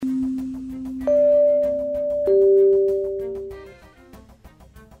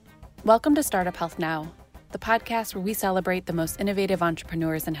Welcome to Startup Health Now, the podcast where we celebrate the most innovative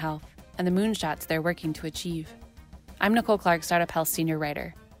entrepreneurs in health and the moonshots they're working to achieve. I'm Nicole Clark, Startup Health Senior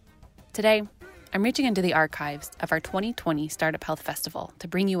Writer. Today, I'm reaching into the archives of our 2020 Startup Health Festival to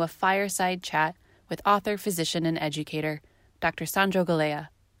bring you a fireside chat with author, physician, and educator, Dr. Sandro Galea.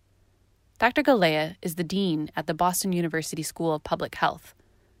 Dr. Galea is the dean at the Boston University School of Public Health,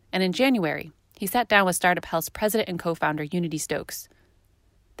 and in January, he sat down with Startup Health's president and co-founder, Unity Stokes.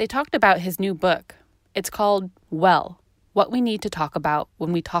 They talked about his new book. It's called Well, What We Need to Talk About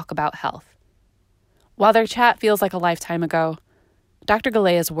When We Talk About Health. While their chat feels like a lifetime ago, Dr.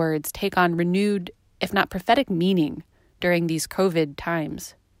 Galea's words take on renewed, if not prophetic, meaning during these COVID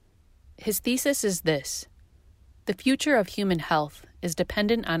times. His thesis is this: the future of human health is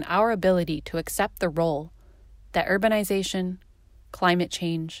dependent on our ability to accept the role that urbanization, climate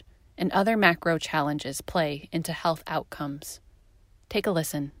change, and other macro challenges play into health outcomes. Take a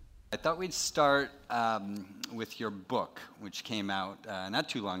listen. I thought we'd start with your book, which came out not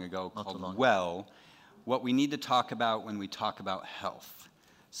too long ago, called Well, What We Need to Talk About When We Talk About Health.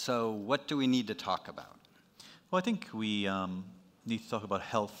 So what do we need to talk about? Well, I think we need to talk about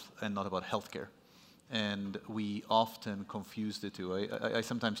health and not about healthcare. And we often confuse the two. I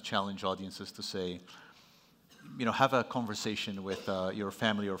sometimes challenge audiences to say, have a conversation with your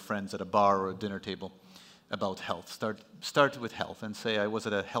family or friends at a bar or a dinner table about health. Start with health and say, I was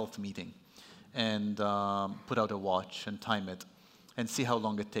at a health meeting, and put out a watch and time it and see how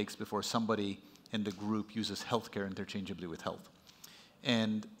long it takes before somebody in the group uses healthcare interchangeably with health.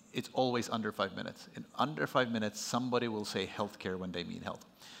 And it's always under 5 minutes. In under 5 minutes, somebody will say healthcare when they mean health.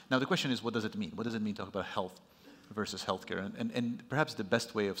 Now the question is, what does it mean? What does it mean to talk about health versus healthcare? And perhaps the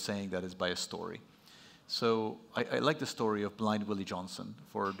best way of saying that is by a story. So I like the story of Blind Willie Johnson.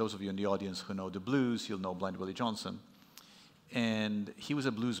 For those of you in the audience who know the blues, you'll know Blind Willie Johnson. And he was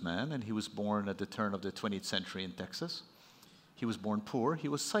a blues man, and he was born at the turn of the 20th century in Texas. He was born poor. He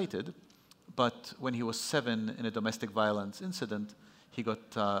was sighted, but when he was 7 in a domestic violence incident, he got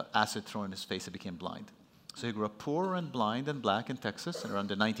acid thrown in his face and became blind. So he grew up poor and blind and black in Texas around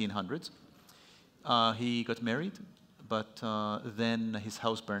the 1900s. He got married, but then his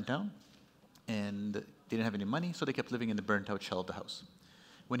house burned down, and they didn't have any money, so they kept living in the burnt-out shell of the house.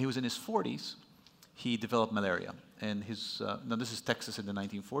 When he was in his 40s, he developed malaria. And now this is Texas in the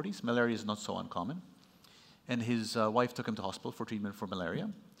 1940s. Malaria is not so uncommon. And his wife took him to hospital for treatment for malaria,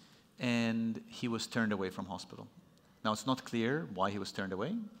 and he was turned away from hospital. Now, it's not clear why he was turned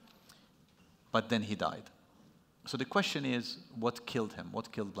away, but then he died. So the question is, what killed him?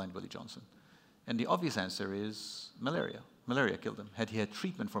 What killed Blind Willie Johnson? And the obvious answer is malaria. Malaria killed him. Had he had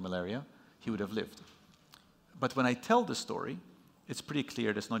treatment for malaria, he would have lived. But when I tell the story, it's pretty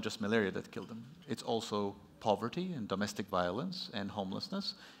clear it's not just malaria that killed him. It's also poverty and domestic violence and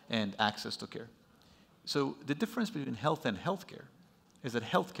homelessness and access to care. So the difference between health and healthcare is that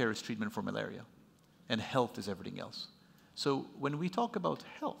healthcare is treatment for malaria, and health is everything else. So when we talk about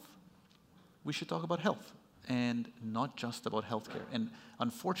health, we should talk about health and not just about healthcare. And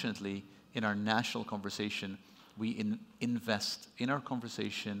unfortunately, in our national conversation, we invest in our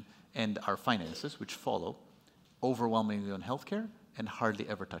conversation and our finances, which follow, overwhelmingly on healthcare and hardly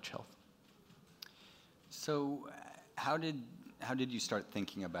ever touch health. So how did you start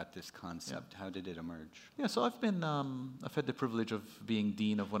thinking about this concept? Yeah. How did it emerge? Yeah, so I've had the privilege of being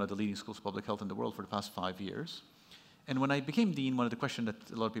dean of one of the leading schools of public health in the world for the past 5 years. And when I became dean, one of the questions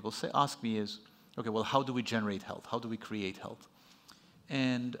that a lot of people ask me is, okay, well, how do we generate health? How do we create health?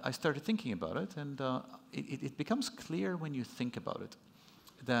 And I started thinking about it, and it becomes clear when you think about it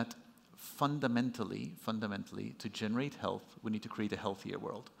that fundamentally, to generate health, we need to create a healthier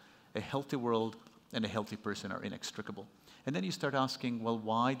world. A healthy world and a healthy person are inextricable. And then you start asking, well,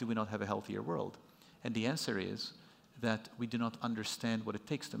 why do we not have a healthier world? And the answer is that we do not understand what it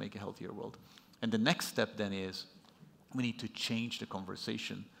takes to make a healthier world. And the next step then is we need to change the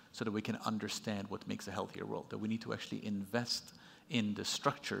conversation so that we can understand what makes a healthier world, that we need to actually invest in the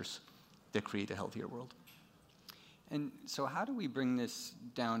structures that create a healthier world. And so how do we bring this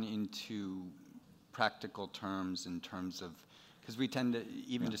down into practical terms in terms of, because we tend to,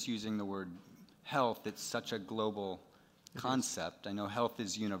 even just using the word health, it's such a global concept. I know health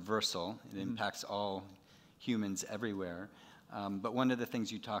is universal. It impacts all humans everywhere. But one of the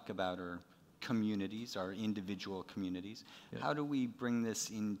things you talk about are communities, our individual communities. Yeah. How do we bring this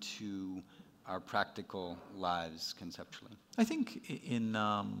into our practical lives conceptually? I think in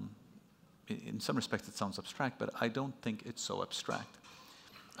some respects it sounds abstract, but I don't think it's so abstract.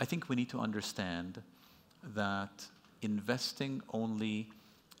 I think we need to understand that investing only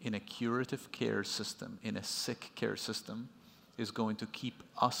in a curative care system, in a sick care system, is going to keep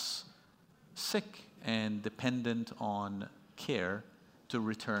us sick and dependent on care to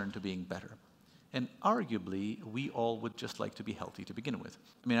return to being better. And arguably, we all would just like to be healthy to begin with.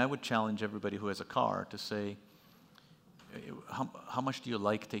 I mean, I would challenge everybody who has a car to say, how much do you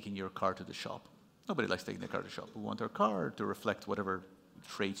like taking your car to the shop? Nobody likes taking their car to the shop. We want our car to reflect whatever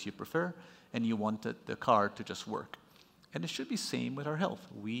traits you prefer, and you want the car to just work. And it should be same with our health.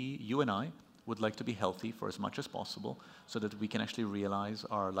 You and I, would like to be healthy for as much as possible so that we can actually realize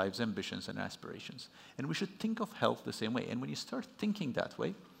our life's ambitions and aspirations. And we should think of health the same way. And when you start thinking that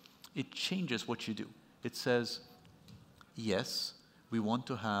way, it changes what you do. It says, yes, we want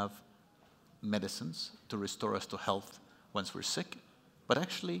to have medicines to restore us to health once we're sick, but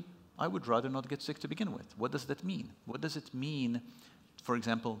actually, I would rather not get sick to begin with. What does that mean? What does it mean, for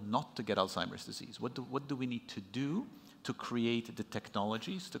example, not to get Alzheimer's disease? What do we need to do to create the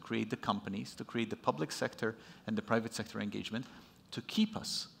technologies, to create the companies, to create the public sector and the private sector engagement to keep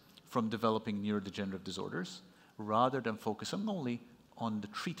us from developing neurodegenerative disorders, rather than focusing only on the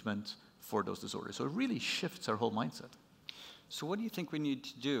treatment for those disorders? So it really shifts our whole mindset. So what do you think we need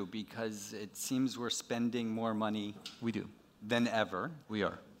to do? Because it seems we're spending more money We do. than ever, We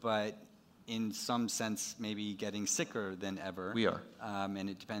are. but in some sense maybe getting sicker than ever. We are. And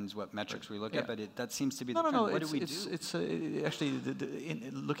it depends what metrics we look Yeah. at, but that seems to be No, the no, trend. no. What do we it's, do? It's actually,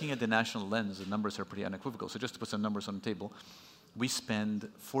 looking at the national lens, the numbers are pretty unequivocal. So just to put some numbers on the table, we spend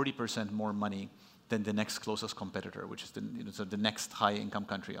 40% more money than the next closest competitor, which is so the next high-income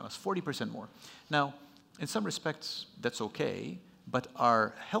country on us, 40% more. Now, in some respects, that's okay, but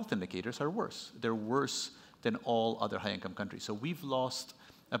our health indicators are worse. They're worse than all other high-income countries. So we've lost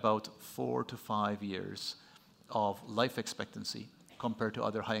about 4 to 5 years of life expectancy compared to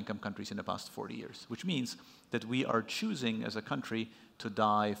other high-income countries in the past 40 years, which means that we are choosing as a country to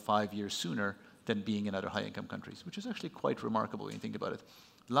die 5 years sooner than being in other high-income countries, which is actually quite remarkable when you think about it.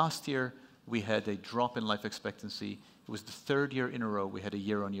 Last year, we had a drop in life expectancy. It was the third year in a row we had a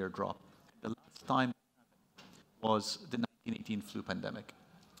year-on-year drop. The last time was the 1918 flu pandemic.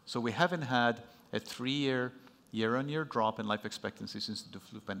 So we haven't had a 3-year, year-on-year drop in life expectancy since the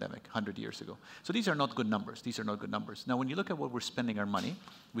flu pandemic 100 years ago. So these are not good numbers. These are not good numbers. Now, when you look at what we're spending our money,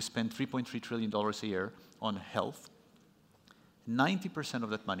 we spend $3.3 trillion a year on health. 90%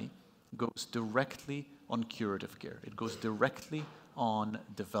 of that money goes directly on curative care. It goes directly on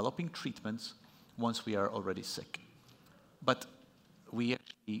developing treatments once we are already sick. But we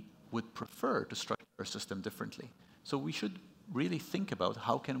actually would prefer to structure our system differently. So we should really think about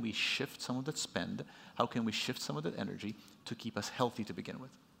how can we shift some of that spend, how can we shift some of that energy to keep us healthy to begin with.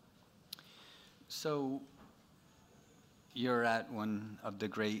 So you're at one of the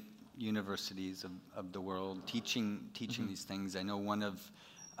great universities of the world teaching these things. I know one of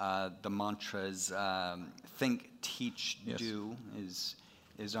the mantras, think, teach, Yes. do,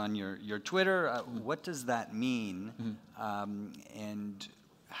 is on your Twitter. What does that mean? And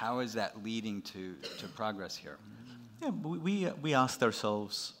how is that leading to progress here? Yeah, we asked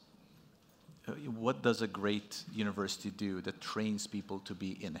ourselves, what does a great university do that trains people to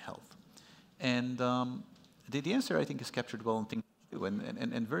be in health? And the answer, I think, is captured well in Think Too.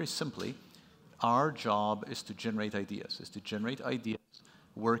 And very simply, our job is to generate ideas,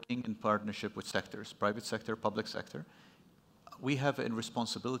 working in partnership with sectors, private sector, public sector. We have a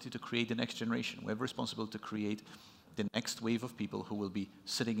responsibility to create the next generation. We have a responsibility to create the next wave of people who will be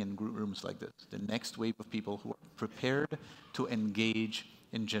sitting in rooms like this, the next wave of people who are prepared to engage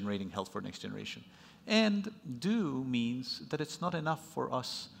in generating health for the next generation. And do means that it's not enough for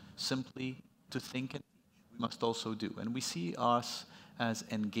us simply to think and teach. We must also do. And we see us as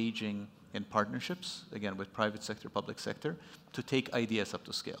engaging in partnerships, again, with private sector, public sector, to take ideas up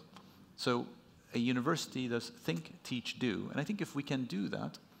to scale. So a university does think, teach, do. And I think if we can do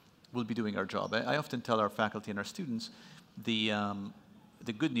that, we'll be doing our job. I often tell our faculty and our students, the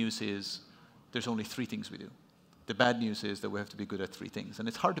good news is there's only 3 things we do. The bad news is that we have to be good at 3 things. And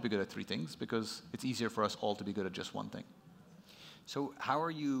it's hard to be good at 3 things because it's easier for us all to be good at just one thing. So how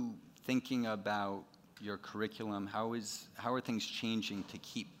are you thinking about your curriculum? How are things changing to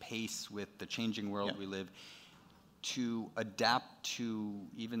keep pace with the changing world we live, to adapt to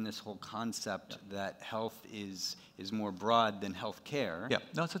even this whole concept that health is more broad than health care? Yeah,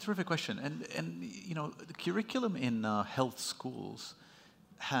 no, it's a terrific question. And you know, the curriculum in health schools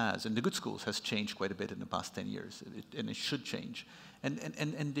and the good schools has changed quite a bit in the past 10 years, and it should change.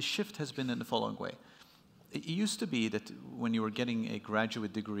 And the shift has been in the following way. It used to be that when you were getting a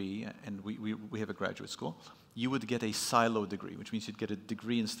graduate degree, and we have a graduate school, you would get a silo degree, which means you'd get a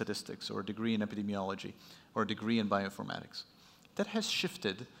degree in statistics or a degree in epidemiology or a degree in bioinformatics. That has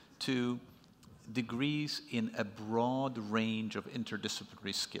shifted to degrees in a broad range of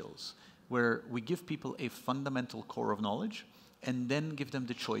interdisciplinary skills, where we give people a fundamental core of knowledge and then give them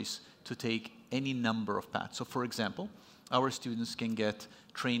the choice to take any number of paths. So for example, our students can get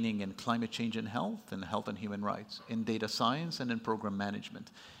training in climate change and health and human rights, in data science and in program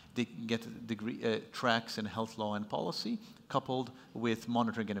management. They can get degree, tracks in health law and policy coupled with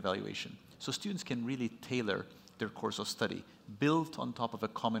monitoring and evaluation. So students can really tailor their course of study, built on top of a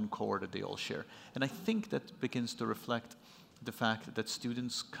common core that they all share. And I think that begins to reflect the fact that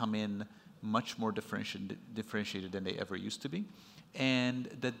students come in much more differentiated than they ever used to be, and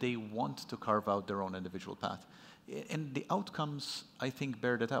that they want to carve out their own individual path. And the outcomes, I think,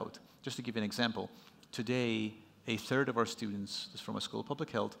 bear that out. Just to give you an example, today, a third of our students from a school of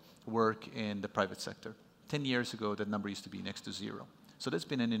public health work in the private sector. 10 years ago, that number used to be next to 0. So that's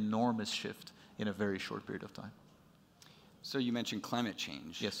been an enormous shift in a very short period of time. So you mentioned climate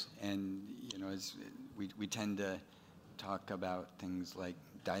change. Yes. And as we tend to talk about things like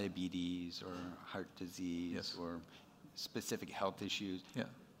diabetes or heart disease, yes, or specific health issues. Yeah.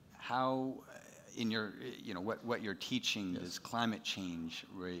 How, in your, what you're teaching, yes, does climate change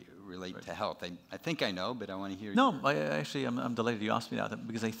relate right to health? I think I know, but I want to hear. No, I'm delighted you asked me that,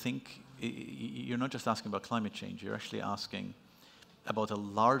 because I think you're not just asking about climate change, you're actually asking about a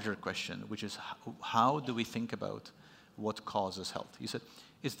larger question, which is how do we think about what causes health? You said,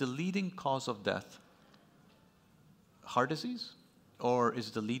 is the leading cause of death heart disease? Or is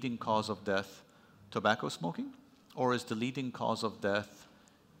the leading cause of death tobacco smoking? Or is the leading cause of death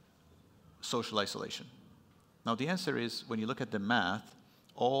social isolation? Now the answer is, when you look at the math,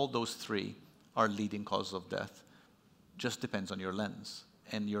 all those three are leading causes of death. Just depends on your lens.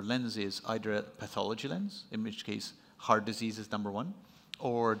 And your lens is either a pathology lens, in which case heart disease is number 1,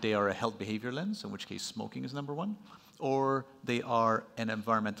 or they are a health behavior lens, in which case smoking is number 1, or they are an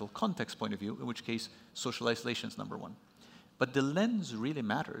environmental context point of view, in which case social isolation is number 1. But the lens really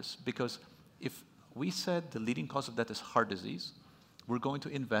matters, because if we said the leading cause of death is heart disease, we're going to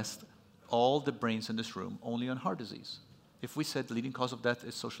invest all the brains in this room only on heart disease. If we said the leading cause of death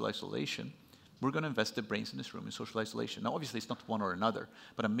is social isolation, we're going to invest the brains in this room in social isolation. Now, obviously, it's not one or another,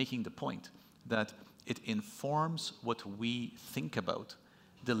 but I'm making the point that it informs what we think about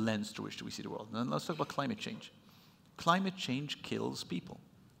the lens through which we see the world. Now, let's talk about climate change. Climate change kills people,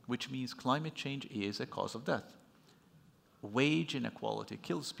 which means climate change is a cause of death. Wage inequality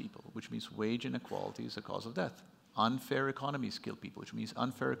kills people, which means wage inequality is a cause of death. Unfair economies kill people, which means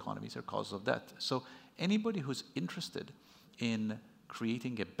unfair economies are causes of death. So anybody who's interested in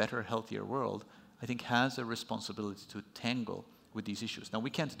creating a better, healthier world, I think has a responsibility to tangle with these issues. Now,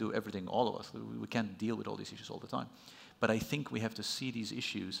 we can't do everything, all of us. We can't deal with all these issues all the time. But I think we have to see these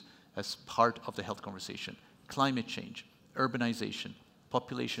issues as part of the health conversation. Climate change, urbanization,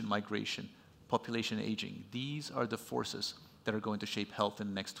 population migration, population aging. These are the forces that are going to shape health in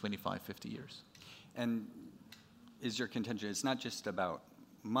the next 25, 50 years. And is your contention, it's not just about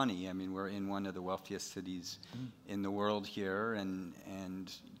money. I mean, we're in one of the wealthiest cities in the world here,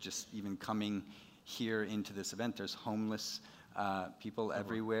 and just even coming here into this event, there's homeless people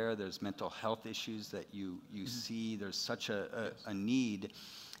everywhere. There's mental health issues that you see. There's such a need.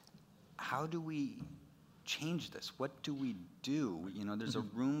 How do we change this? What do we do? There's a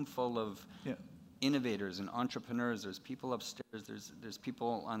room full of innovators and entrepreneurs. There's people upstairs. There's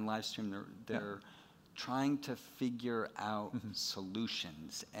people on live stream. They're trying to figure out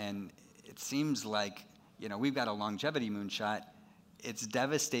solutions. And it seems like, we've got a longevity moonshot. It's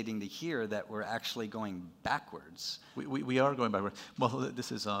devastating to hear that we're actually going backwards. We are going backwards. Well,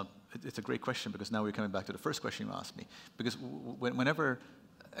 this is it's a great question, because now we're coming back to the first question you asked me. Because whenever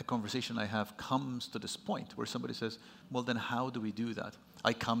a conversation I have comes to this point where somebody says, well, then how do we do that?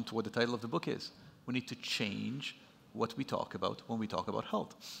 I come to what the title of the book is. We need to change what we talk about when we talk about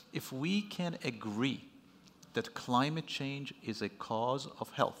health. If we can agree that climate change is a cause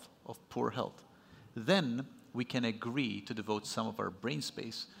of health, of poor health, then we can agree to devote some of our brain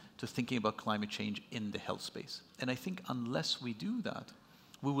space to thinking about climate change in the health space. And I think unless we do that,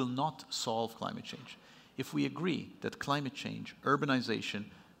 we will not solve climate change. If we agree that climate change, urbanization,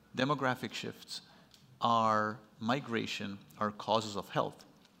 demographic shifts, our migration are causes of health,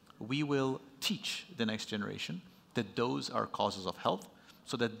 we will teach the next generation that those are causes of health,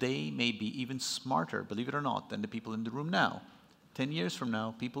 so that they may be even smarter, believe it or not, than the people in the room now. 10 years from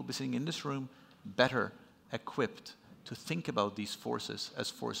now, people will be sitting in this room better equipped to think about these forces as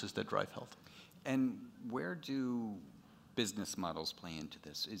forces that drive health. And where do business models play into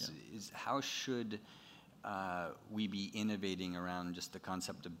this? Is how should we be innovating around just the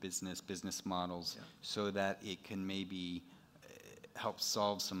concept of business models, so that it can maybe help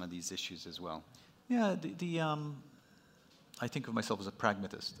solve some of these issues as well? Yeah, I think of myself as a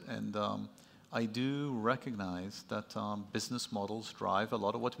pragmatist, and I do recognize that business models drive a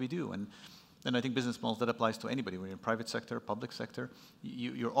lot of what we do, and I think business models, that applies to anybody. When you're in private sector, public sector,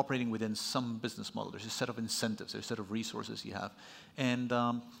 you're operating within some business model. There's a set of incentives, there's a set of resources you have, and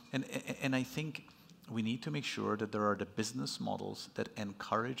I think we need to make sure that there are the business models that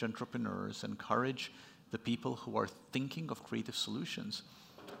encourage entrepreneurs, encourage the people who are thinking of creative solutions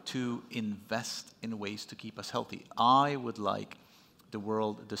to invest in ways to keep us healthy. I would like the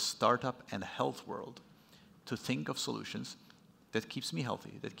world, the startup and health world, to think of solutions that keeps me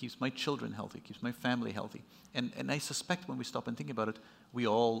healthy, that keeps my children healthy, keeps my family healthy. And I suspect when we stop and think about it, we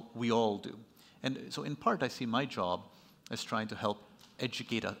all do. And so in part, I see my job as trying to help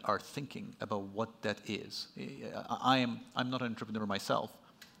educate our thinking about what that is. I'm not an entrepreneur myself,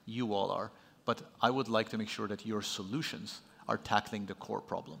 you all are, but I would like to make sure that your solutions are tackling the core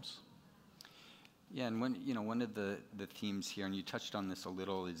problems. Yeah, and one of the themes here, and you touched on this a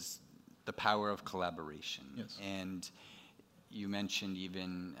little, is the power of collaboration. Yes. And you mentioned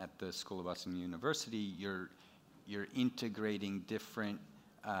even at the School of Boston University, you're integrating different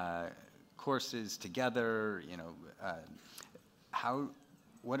courses together.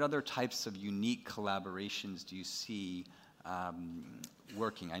 What other types of unique collaborations do you see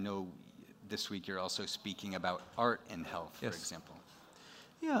working? I know this week you're also speaking about art and health, for example.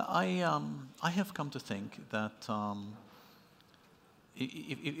 Yeah, I have come to think that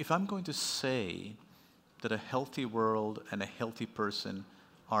if I'm going to say that a healthy world and a healthy person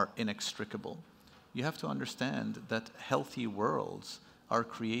are inextricable, you have to understand that healthy worlds are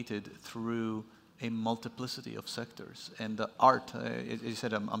created through a multiplicity of sectors. And art, as you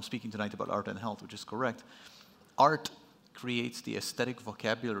said, I'm speaking tonight about art and health, which is correct. Art creates the aesthetic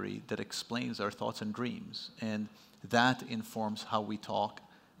vocabulary that explains our thoughts and dreams, and that informs how we talk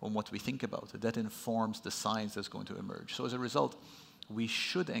and what we think about. That informs the science that's going to emerge. So as a result, we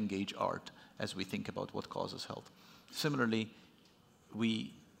should engage art as we think about what causes health. Similarly,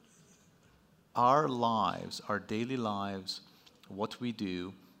 our lives, our daily lives, what we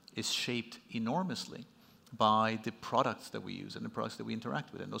do is shaped enormously by the products that we use and the products that we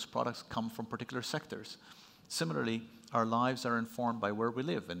interact with, and those products come from particular sectors. Similarly, our lives are informed by where we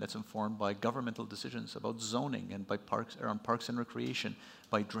live, and that's informed by governmental decisions about zoning and by parks and recreation,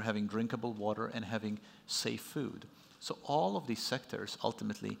 by having drinkable water and having safe food. So all of these sectors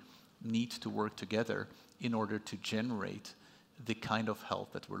ultimately need to work together in order to generate the kind of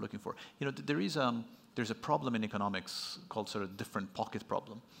health that we're looking for. There's a problem in economics called sort of different pocket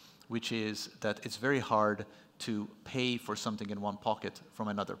problem, which is that it's very hard to pay for something in one pocket from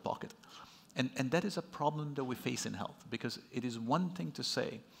another pocket. And that is a problem that we face in health, because it is one thing to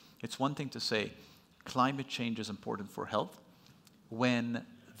say, climate change is important for health, when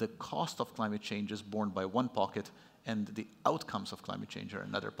the cost of climate change is borne by one pocket and the outcomes of climate change are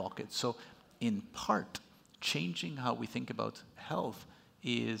another pocket. So in part, changing how we think about health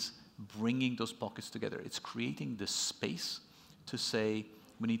is bringing those pockets together. It's creating the space to say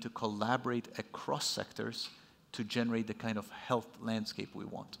we need to collaborate across sectors to generate the kind of health landscape we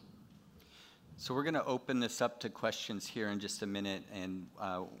want. So we're going to open this up to questions here in just a minute, and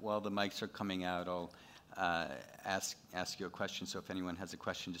while the mics are coming out, I'll ask you a question. So if anyone has a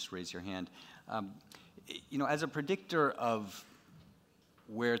question, just raise your hand. As a predictor of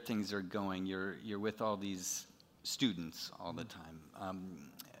where things are going, you're with all these students all the time.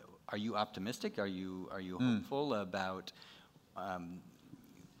 Are you optimistic? Are you hopeful about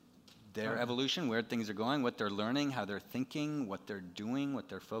their evolution, where things are going, what they're learning, how they're thinking, what they're doing, what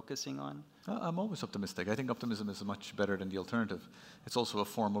they're focusing on? I'm always optimistic. I think optimism is much better than the alternative. It's also a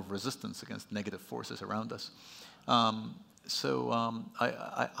form of resistance against negative forces around us. I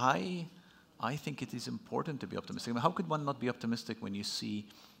think it is important to be optimistic. I mean, how could one not be optimistic when you see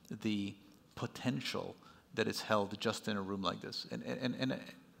the potential that is held just in a room like this? And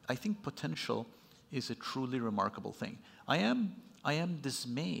I think potential is a truly remarkable thing. I am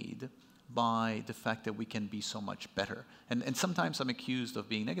dismayed by the fact that we can be so much better. And sometimes I'm accused of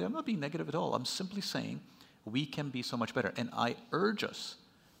being negative. I'm not being negative at all. I'm simply saying we can be so much better. And I urge us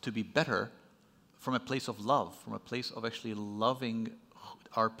to be better from a place of love, from a place of actually loving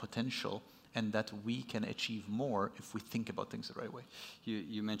our potential, and that we can achieve more if we think about things the right way.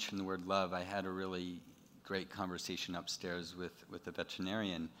 You mentioned the word love. I had a really great conversation upstairs with a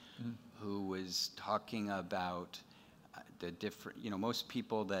veterinarian who was talking about the different, most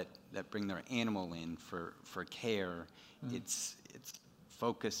people that bring their animal in for care, it's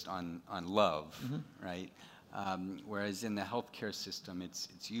focused on love, right? Whereas in the healthcare system,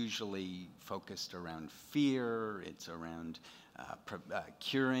 it's usually focused around fear, it's around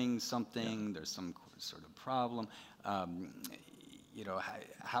curing something, there's some sort of problem. You know,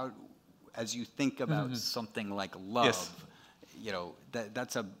 how as you think about something like love, Yes. you know,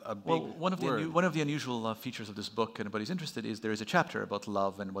 that's a big Well, one of the unusual features of this book, anybody's interested, is there is a chapter about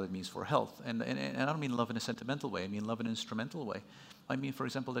love and what it means for health. And I don't mean love in a sentimental way, I mean love in an instrumental way. I mean, for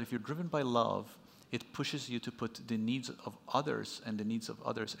example, that if you're driven by love, it pushes you to put the needs of others and the needs of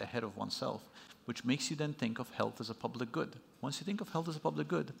others ahead of oneself, which makes you then think of health as a public good. Once you think of health as a public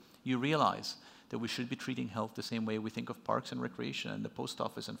good, you realize that we should be treating health the same way we think of parks and recreation and the post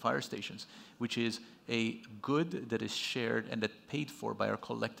office and fire stations, which is a good that is shared and that paid for by our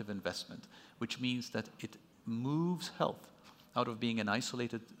collective investment, which means that it moves health out of being an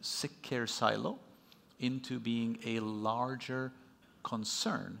isolated sick care silo into being a larger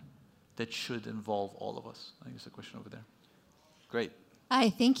concern that should involve all of us. I think there's a question over there. Great. Hi,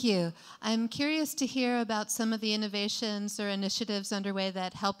 thank you. I'm curious to hear about some of the innovations or initiatives underway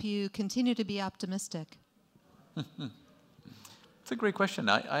that help you continue to be optimistic. It's a great question.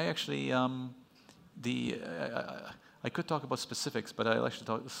 I actually, I could talk about specifics, but I'll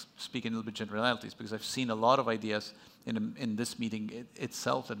actually speak in a little bit generalities because I've seen a lot of ideas in this meeting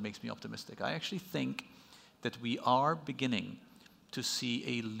itself that makes me optimistic. I actually think that we are beginning to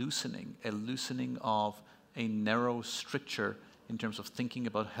see a loosening of a narrow stricture in terms of thinking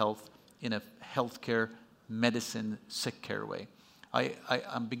about health in a healthcare, medicine, sick care way.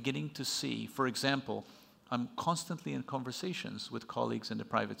 I'm beginning to see, for example, I'm constantly in conversations with colleagues in the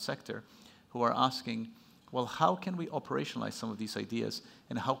private sector who are asking, well, how can we operationalize some of these ideas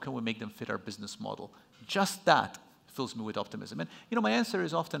and how can we make them fit our business model? Just that fills me with optimism. And you know, my answer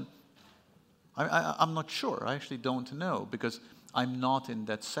is often, I'm not sure. I actually don't know because I'm not in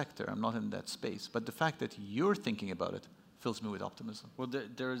that sector. I'm not in that space. But the fact that you're thinking about it fills me with optimism. Well,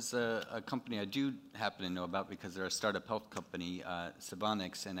 there's a company I do happen to know about because they're a startup health company,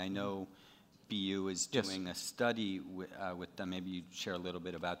 Sabonix, and I know BU is doing a study with them. Maybe you'd share a little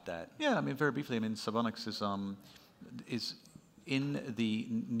bit about that. Yeah, I mean, very briefly, I mean, Sabonix is in the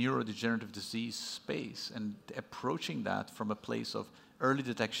neurodegenerative disease space and approaching that from a place of early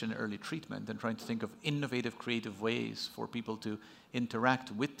detection, early treatment, and trying to think of innovative, creative ways for people to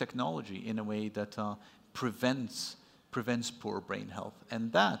interact with technology in a way that prevents poor brain health.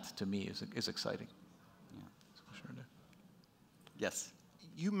 And that, to me, is exciting. Yeah. Yes?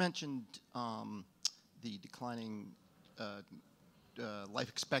 You mentioned the declining life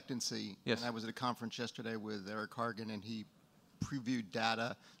expectancy. Yes. And I was at a conference yesterday with Eric Hargan, and he previewed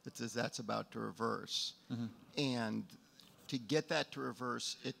data that says that's about to reverse. Mm-hmm. And to get that to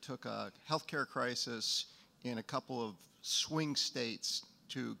reverse, it took a healthcare crisis in a couple of swing states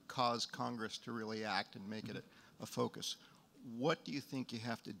to cause Congress to really act and make it a focus. What do you think you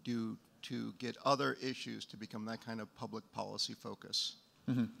have to do to get other issues to become that kind of public policy focus?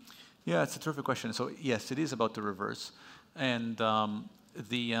 Mm-hmm. Yeah, it's a terrific question. So yes, it is about the reverse. And I'm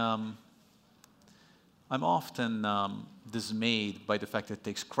often dismayed by the fact that it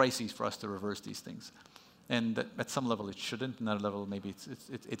takes crises for us to reverse these things. And at some level it shouldn't, another level maybe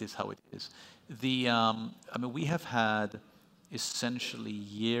it is how it is. I mean, we have had essentially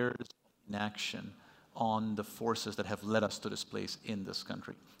years of inaction on the forces that have led us to this place in this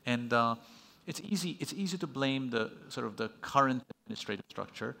country. And it's easy to blame the sort of the current administrative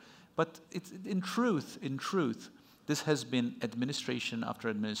structure, but in truth, this has been administration after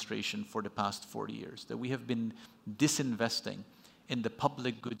administration for the past 40 years, that we have been disinvesting in the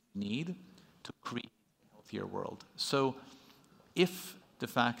public goods need to create a healthier world. So if the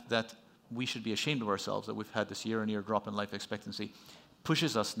fact that we should be ashamed of ourselves that we've had this year-on-year drop in life expectancy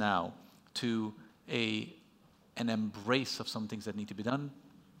pushes us now to an embrace of some things that need to be done,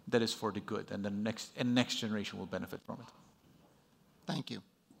 that is for the good, and the next generation will benefit from it. Thank you.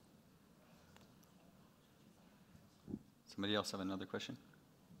 Somebody else have another question?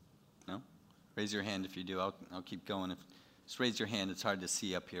 No? Raise your hand if you do. I'll keep going. Just raise your hand. It's hard to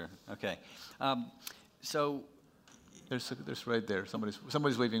see up here. Okay. So there's right there.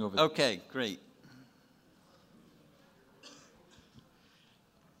 Somebody's waving over there. Okay, great.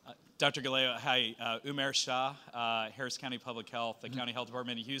 Dr. Galeo, hi. Umair Shah, Harris County Public Health, the County Health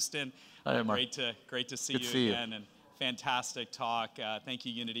Department of Houston. Hi, Umar. Great to see you again, and fantastic talk. Thank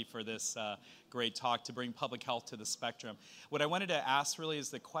you, Unity, for this great talk to bring public health to the spectrum. What I wanted to ask really is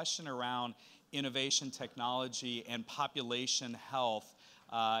the question around innovation, technology, and population health,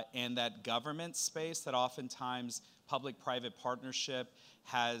 and that government space that oftentimes public-private partnership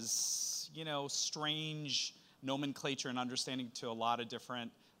has, strange nomenclature and understanding to a lot of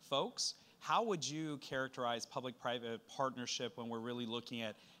different folks. How would you characterize public-private partnership when we're really looking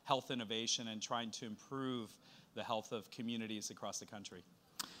at health innovation and trying to improve the health of communities across the country.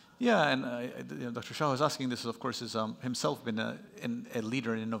 Yeah, and Dr. Shah is asking this, of course, has himself been a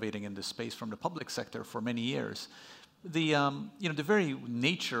leader in innovating in this space from the public sector for many years. The very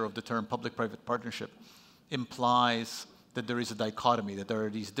nature of the term public-private partnership implies that there is a dichotomy, that there are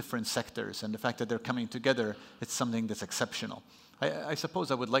these different sectors, and the fact that they're coming together, it's something that's exceptional. I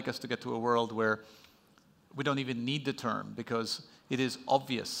suppose I would like us to get to a world where we don't even need the term, because it is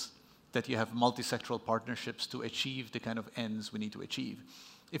obvious that you have multi-sectoral partnerships to achieve the kind of ends we need to achieve.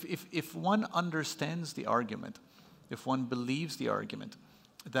 If one understands the argument, if one believes the argument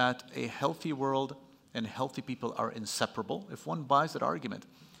that a healthy world and healthy people are inseparable, if one buys that argument,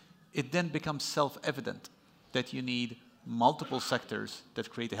 it then becomes self-evident that you need multiple sectors that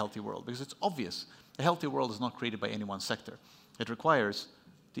create a healthy world, because it's obvious. A healthy world is not created by any one sector. It requires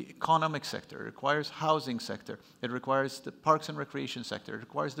the economic sector, it requires housing sector, it requires the parks and recreation sector, it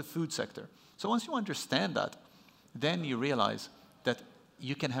requires the food sector. So once you understand that, then you realize that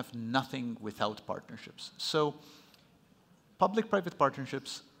you can have nothing without partnerships. So public-private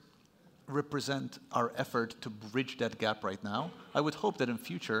partnerships represent our effort to bridge that gap right now. I would hope that in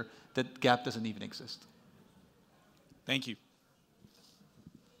future, that gap doesn't even exist. Thank you.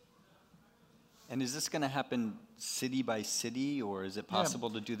 And is this going to happen city by city, or is it possible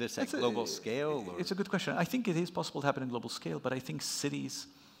to do this at global scale? Or? It's a good question. I think it is possible to happen in global scale, but I think cities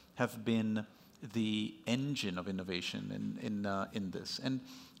have been the engine of innovation in this. And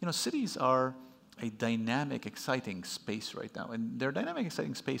cities are a dynamic, exciting space right now. And they're a dynamic,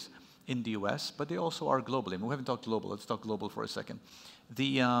 exciting space in the US, but they also are globally. And we haven't talked global. Let's talk global for a second.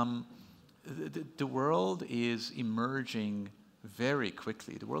 The world is emerging very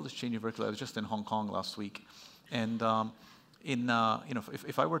quickly. The world is changing very quickly. I was just in Hong Kong last week, and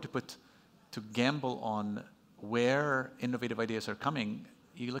if I were to gamble on where innovative ideas are coming,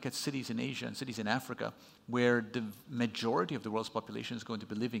 you look at cities in Asia and cities in Africa, where the majority of the world's population is going to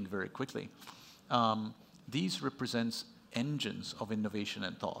be living very quickly. These represent engines of innovation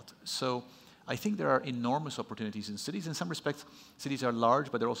and thought. So I think there are enormous opportunities in cities. In some respects, cities are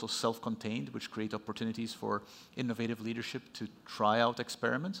large, but they're also self-contained, which create opportunities for innovative leadership to try out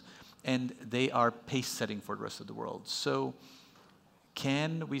experiments. And they are pace-setting for the rest of the world. So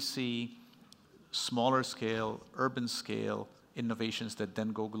can we see smaller scale, urban scale innovations that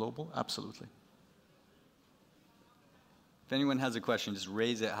then go global? Absolutely. If anyone has a question, just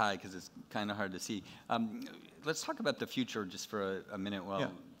raise it high, because it's kind of hard to see. Let's talk about the future just for a minute while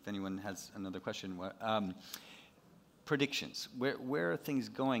if anyone has another question. Predictions. Where are things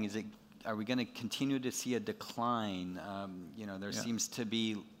going? Are we going to continue to see a decline? There seems to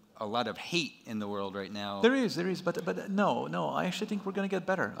be a lot of hate in the world right now. There is, but no. I actually think we're going to get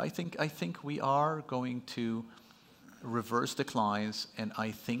better. I think we are going to reverse declines, and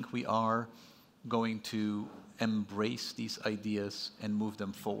I think we are going to embrace these ideas and move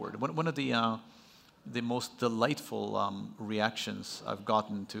them forward. One of the most delightful reactions I've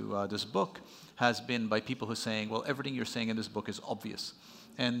gotten to this book has been by people who are saying, well, everything you're saying in this book is obvious.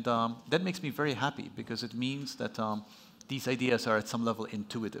 And that makes me very happy, because it means that these ideas are at some level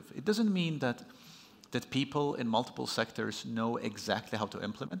intuitive. It doesn't mean that people in multiple sectors know exactly how to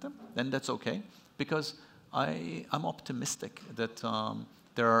implement them, then that's okay, because I'm optimistic that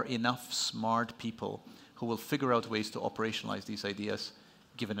there are enough smart people who will figure out ways to operationalize these ideas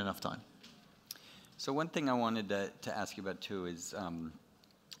given enough time. So one thing I wanted to ask you about too is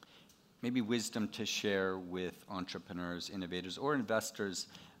maybe wisdom to share with entrepreneurs, innovators, or investors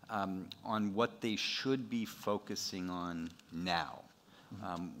on what they should be focusing on now.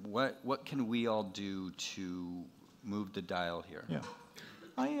 What can we all do to move the dial here?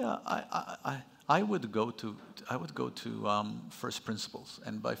 Yeah, I would go to first principles,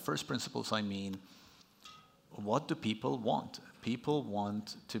 and by first principles I mean, what do people want? People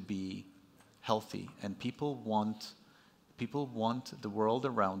want to be healthy, and people want the world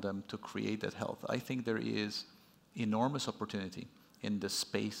around them to create that health. I think there is enormous opportunity in the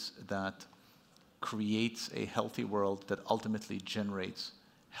space that creates a healthy world that ultimately generates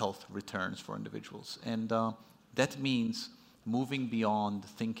health returns for individuals. And that means moving beyond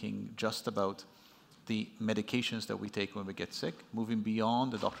thinking just about the medications that we take when we get sick, moving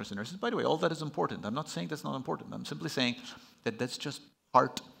beyond the doctors and nurses. By the way, all that is important. I'm not saying that's not important. I'm simply saying that that's just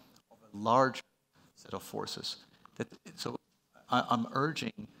part of a large set of forces. So I'm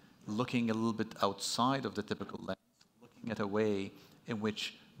urging looking a little bit outside of the typical lens, looking at a way in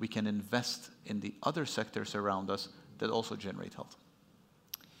which we can invest in the other sectors around us that also generate health.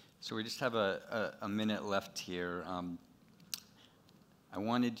 So we just have a minute left here. I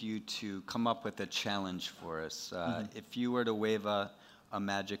wanted you to come up with a challenge for us. If you were to wave a a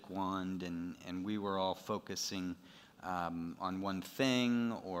magic wand and we were all focusing on one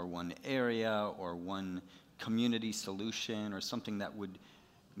thing or one area or one community solution or something that would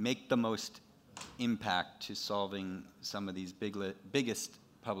make the most impact to solving some of these biggest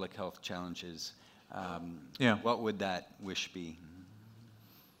public health challenges, what would that wish be?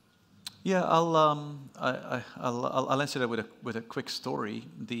 Yeah, I'll answer that with a quick story.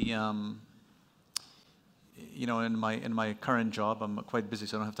 In my current job, I'm quite busy,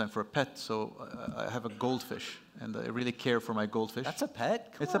 so I don't have time for a pet. So I have a goldfish, and I really care for my goldfish. That's a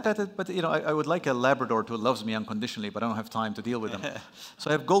pet? It's a pet, but I would like a Labrador who loves me unconditionally, but I don't have time to deal with them.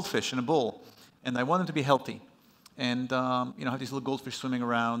 So I have goldfish in a bowl, and I want them to be healthy. And I have these little goldfish swimming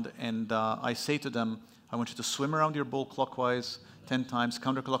around, and I say to them, I want you to swim around your bowl clockwise 10 times,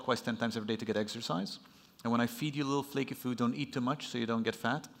 counterclockwise 10 times every day to get exercise. And when I feed you a little flaky food, don't eat too much so you don't get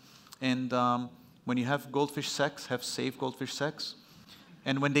fat. And when you have goldfish sex, have safe goldfish sex.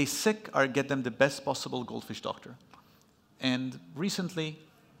 And when they're sick, get them the best possible goldfish doctor. And recently,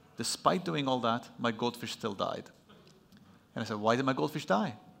 despite doing all that, my goldfish still died. And I said, why did my goldfish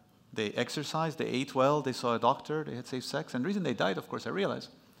die? They exercised, they ate well, they saw a doctor, they had safe sex. And the reason they died, of course, I realized,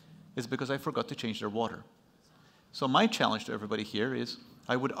 is because I forgot to change their water. So my challenge to everybody here is,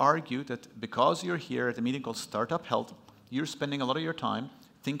 I would argue that because you're here at a meeting called Startup Health, you're spending a lot of your time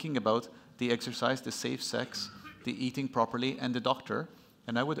thinking about the exercise, the safe sex, the eating properly, and the doctor.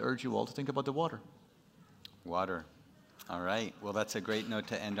 And I would urge you all to think about the water. Water. All right. Well, that's a great note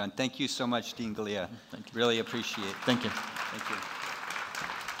to end on. Thank you so much, Dean Galea. Thank you. Really appreciate it. Thank you. Thank you.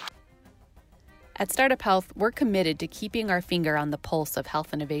 At Startup Health, we're committed to keeping our finger on the pulse of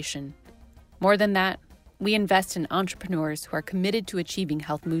health innovation. More than that, we invest in entrepreneurs who are committed to achieving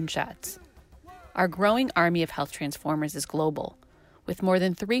health moonshots. Our growing army of health transformers is global, with more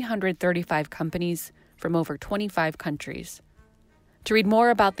than 335 companies from over 25 countries. To read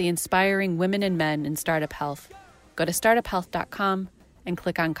more about the inspiring women and men in Startup Health, go to startuphealth.com and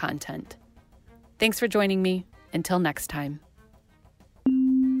click on content. Thanks for joining me. Until next time.